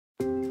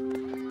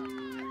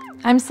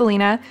I'm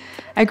Selena.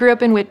 I grew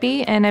up in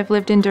Whitby and I've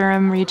lived in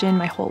Durham region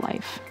my whole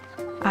life.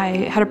 I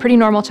had a pretty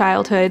normal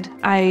childhood.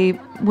 I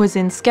was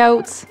in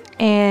Scouts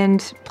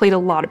and played a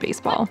lot of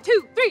baseball. 1,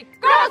 2, 3,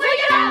 girls, take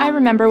it out! I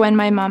remember when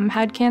my mom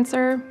had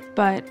cancer,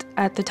 but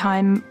at the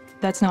time,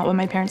 that's not what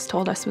my parents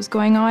told us was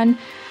going on.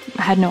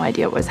 I had no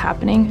idea what was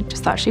happening. I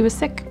just thought she was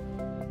sick.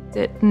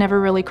 It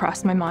never really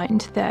crossed my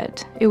mind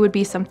that it would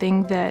be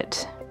something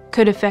that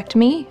could affect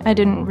me. I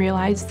didn't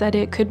realize that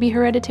it could be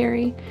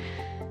hereditary.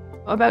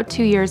 About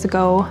 2 years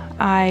ago,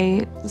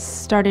 I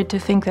started to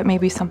think that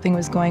maybe something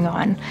was going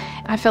on.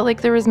 I felt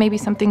like there was maybe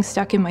something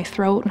stuck in my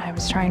throat and I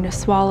was trying to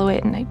swallow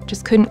it and I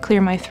just couldn't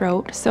clear my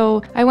throat.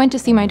 So I went to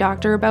see my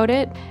doctor about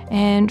it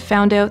and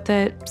found out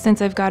that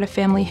since I've got a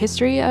family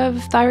history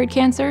of thyroid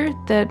cancer,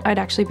 that I'd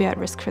actually be at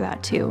risk for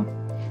that too.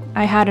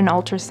 I had an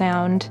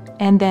ultrasound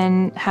and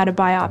then had a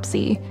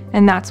biopsy,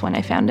 and that's when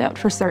I found out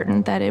for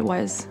certain that it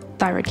was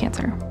thyroid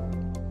cancer.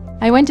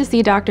 I went to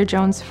see Dr.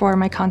 Jones for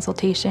my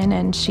consultation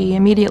and she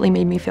immediately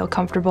made me feel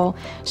comfortable.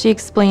 She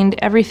explained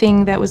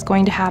everything that was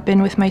going to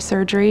happen with my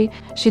surgery.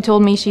 She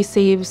told me she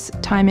saves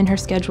time in her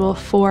schedule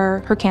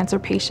for her cancer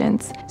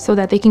patients so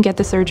that they can get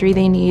the surgery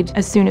they need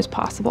as soon as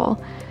possible.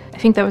 I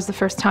think that was the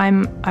first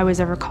time I was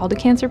ever called a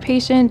cancer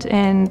patient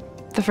and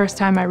the first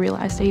time I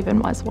realized I even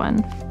was one.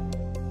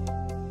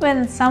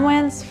 When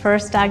someone's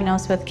first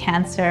diagnosed with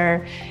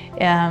cancer,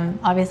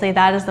 obviously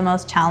that is the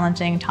most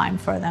challenging time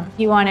for them.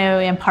 You want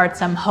to impart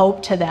some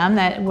hope to them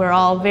that we're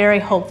all very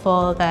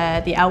hopeful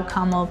that the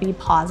outcome will be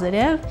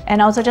positive, and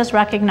also just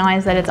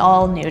recognize that it's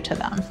all new to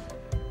them.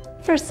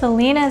 For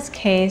Selena's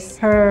case,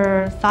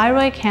 her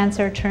thyroid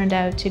cancer turned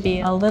out to be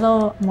a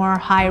little more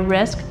high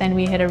risk than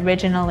we had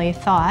originally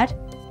thought.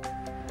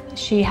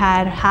 She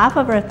had half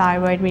of her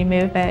thyroid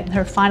removed, but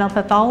her final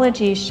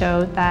pathology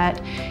showed that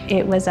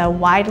it was a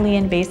widely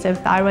invasive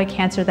thyroid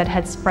cancer that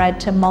had spread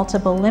to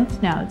multiple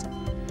lymph nodes.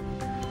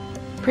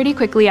 Pretty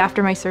quickly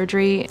after my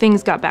surgery,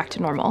 things got back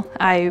to normal.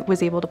 I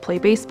was able to play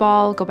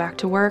baseball, go back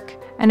to work,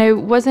 and I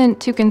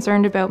wasn't too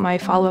concerned about my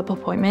follow-up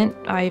appointment.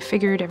 I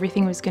figured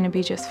everything was going to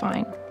be just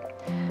fine.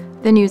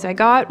 The news I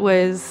got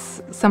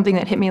was something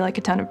that hit me like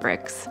a ton of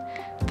bricks.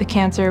 The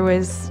cancer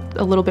was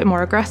a little bit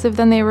more aggressive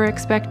than they were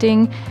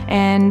expecting,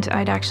 and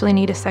I'd actually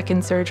need a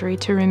second surgery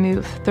to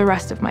remove the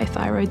rest of my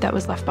thyroid that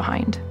was left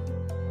behind.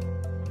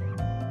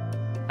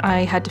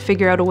 I had to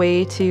figure out a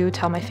way to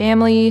tell my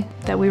family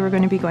that we were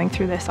going to be going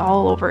through this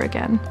all over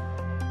again.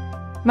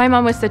 My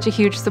mom was such a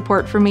huge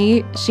support for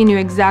me. She knew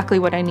exactly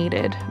what I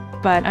needed,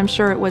 but I'm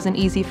sure it wasn't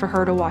easy for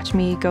her to watch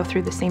me go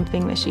through the same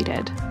thing that she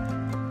did.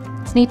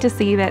 It's neat to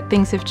see that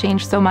things have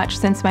changed so much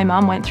since my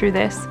mom went through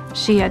this.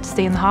 She had to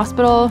stay in the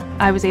hospital,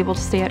 I was able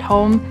to stay at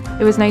home.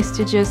 It was nice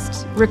to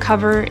just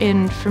recover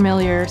in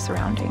familiar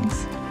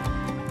surroundings.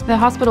 The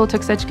hospital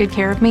took such good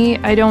care of me,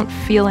 I don't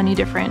feel any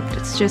different.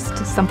 It's just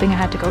something I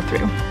had to go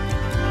through.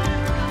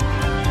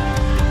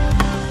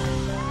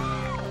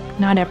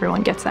 Not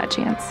everyone gets that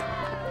chance.